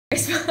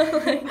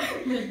Okay.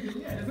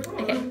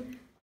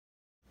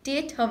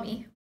 Dear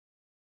Tommy.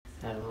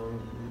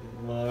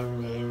 My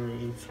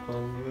name is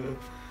Tommy.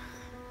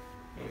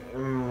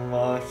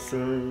 My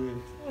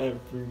son is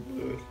every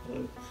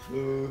birthday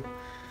school.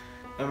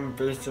 I'm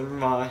visiting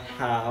my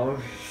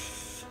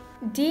house.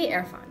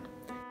 Dear Irfaan.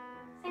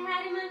 Say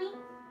hi to Mummy.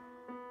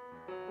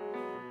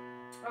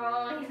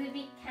 Oh, he's a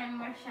bit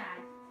camera shy.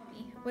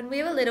 When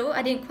we were little,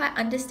 I didn't quite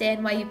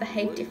understand why you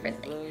behaved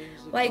differently,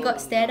 why you got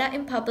stared at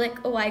in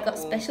public, or why you got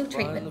special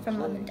treatment from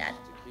Mum and Dad.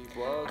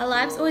 Our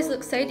lives always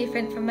look so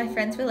different from my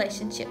friends'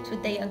 relationships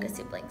with their younger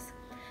siblings.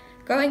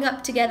 Growing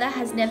up together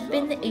has never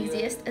been the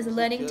easiest, as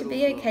learning to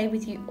be okay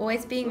with you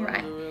always being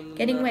right,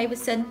 getting away with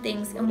certain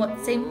things, and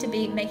what seemed to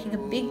be making a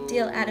big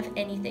deal out of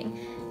anything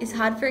is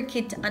hard for a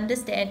kid to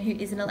understand who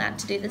isn't allowed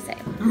to do the same.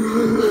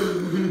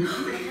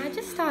 Can I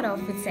just start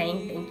off with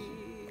saying thank you?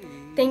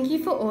 Thank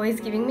you for always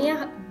giving me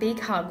a big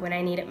hug when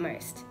I need it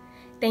most.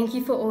 Thank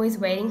you for always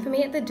waiting for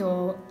me at the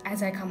door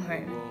as I come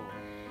home.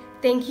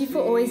 Thank you for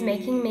always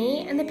making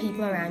me and the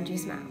people around you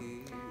smile.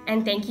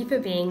 And thank you for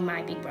being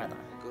my big brother.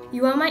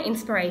 You are my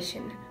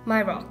inspiration,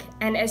 my rock,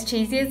 and as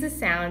cheesy as this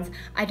sounds,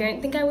 I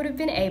don't think I would have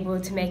been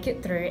able to make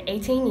it through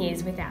 18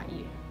 years without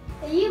you.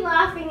 Are you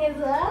laughing as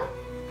well?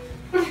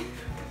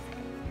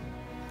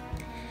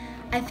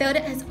 I felt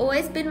it has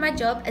always been my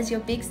job as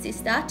your big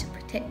sister to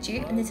protect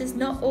you, and this is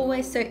not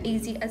always so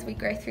easy as we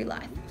go through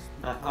life.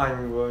 I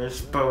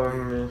was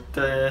born with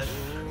this.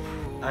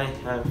 I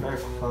have a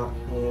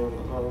copy.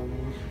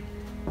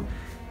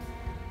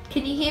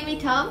 Can you hear me,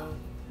 Tom?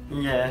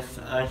 Yes,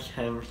 I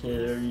can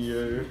hear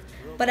you.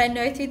 But I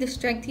know through the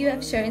strength you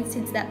have shown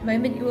since that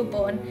moment you were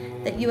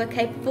born that you are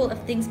capable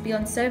of things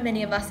beyond so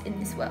many of us in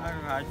this world.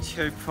 I like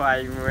to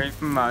play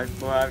with my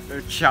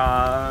brother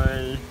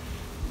Charlie.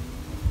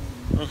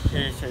 He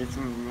is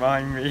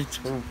my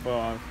little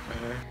brother.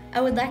 I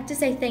would like to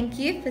say thank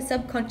you for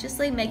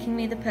subconsciously making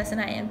me the person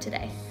I am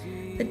today,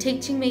 for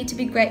teaching me to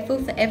be grateful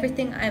for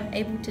everything I am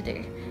able to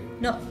do,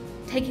 not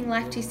taking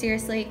life too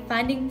seriously,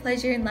 finding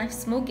pleasure in life's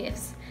small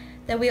gifts,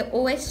 that we are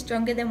always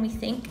stronger than we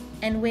think,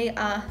 and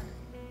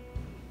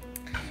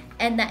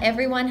that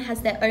everyone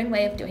has their own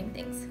way of doing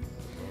things.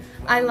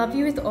 I love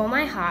you with all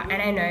my heart,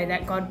 and I know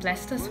that God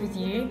blessed us with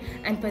you,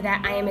 and for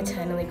that I am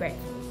eternally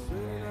grateful.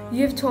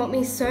 You have taught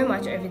me so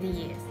much over the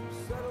years.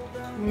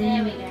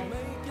 There we go.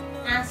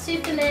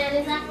 Superman,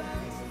 is that?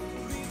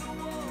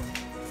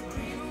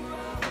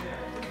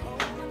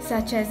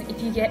 Such as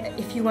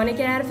if you want to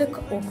get out of an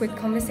awkward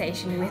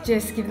conversation,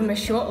 just give them a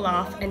short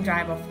laugh and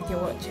drive off with your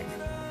wheelchair.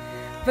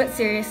 But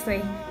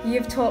seriously, you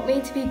have taught me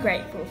to be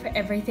grateful for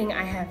everything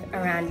I have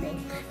around me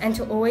and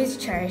to always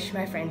cherish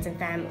my friends and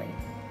family.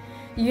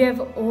 You have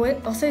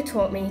also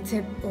taught me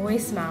to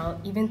always smile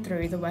even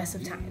through the worst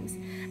of times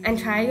and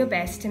try your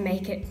best to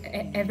make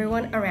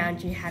everyone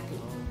around you happy.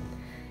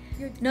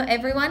 Not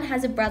everyone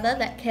has a brother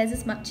that cares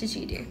as much as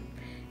you do.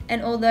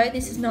 And although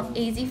this is not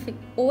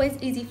always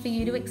easy for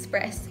you to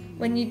express,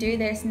 when you do,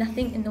 there is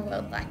nothing in the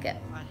world like it.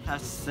 I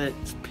have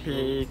 6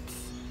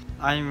 pigs.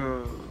 I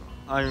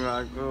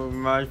like all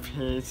my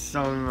pigs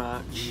so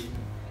much.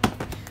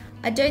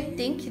 I don't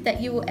think that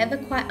you will ever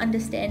quite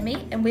understand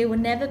me, and we will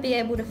never be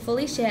able to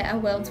fully share our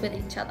worlds with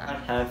each other. I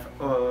have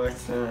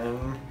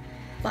awesome.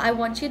 But I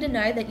want you to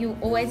know that you will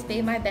always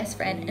be my best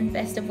friend and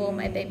best of all,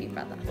 my baby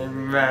brother.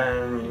 I'm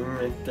running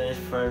with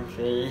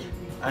difficulty.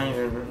 I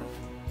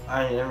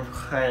am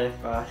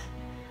clever.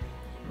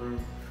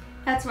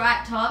 That's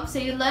right, Tom. So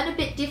you learn a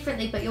bit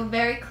differently, but you're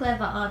very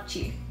clever, aren't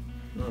you?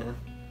 Yeah.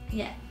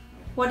 Yeah.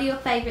 What are your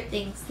favourite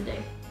things to do?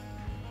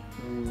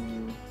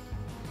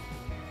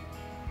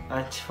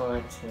 I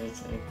taught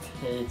as a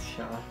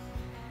teacher.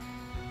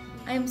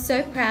 I am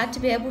so proud to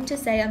be able to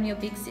say I'm your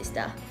big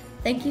sister.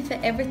 Thank you for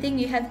everything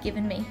you have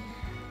given me.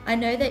 I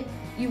know that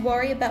you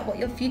worry about what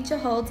your future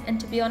holds, and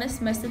to be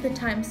honest, most of the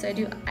time so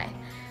do I.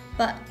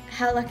 But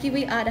how lucky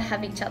we are to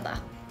have each other.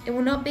 It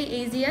will not be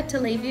easier to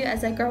leave you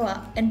as I grow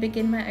up and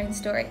begin my own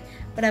story,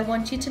 but I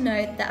want you to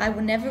know that I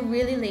will never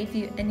really leave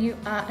you, and you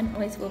are and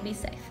always will be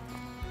safe.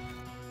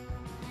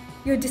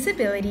 Your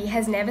disability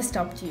has never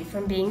stopped you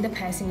from being the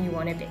person you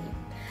want to be,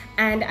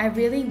 and I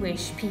really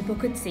wish people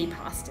could see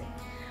past it.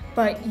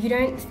 But you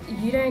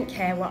don't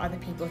care what other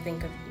people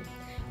think of you.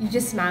 You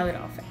just smile it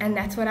off, and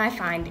that's what I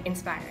find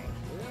inspiring.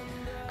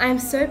 I am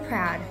so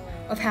proud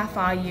of how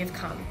far you've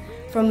come,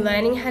 from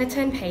learning how to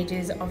turn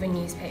pages of a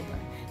newspaper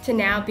to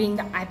now being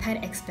the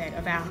iPad expert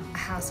of our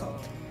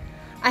household.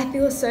 I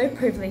feel so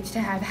privileged to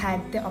have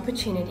had the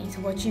opportunity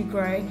to watch you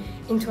grow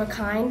into a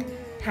kind,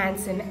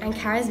 handsome and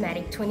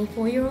charismatic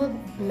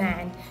 24-year-old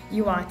man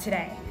you are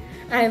today.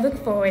 And I look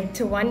forward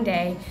to one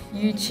day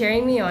you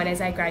cheering me on as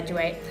I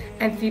graduate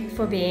and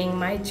for being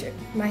my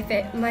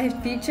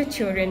future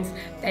children's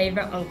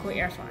favourite Uncle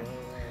Irfaan.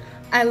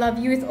 I love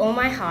you with all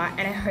my heart,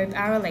 and I hope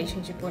our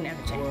relationship will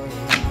never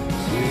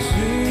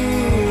change.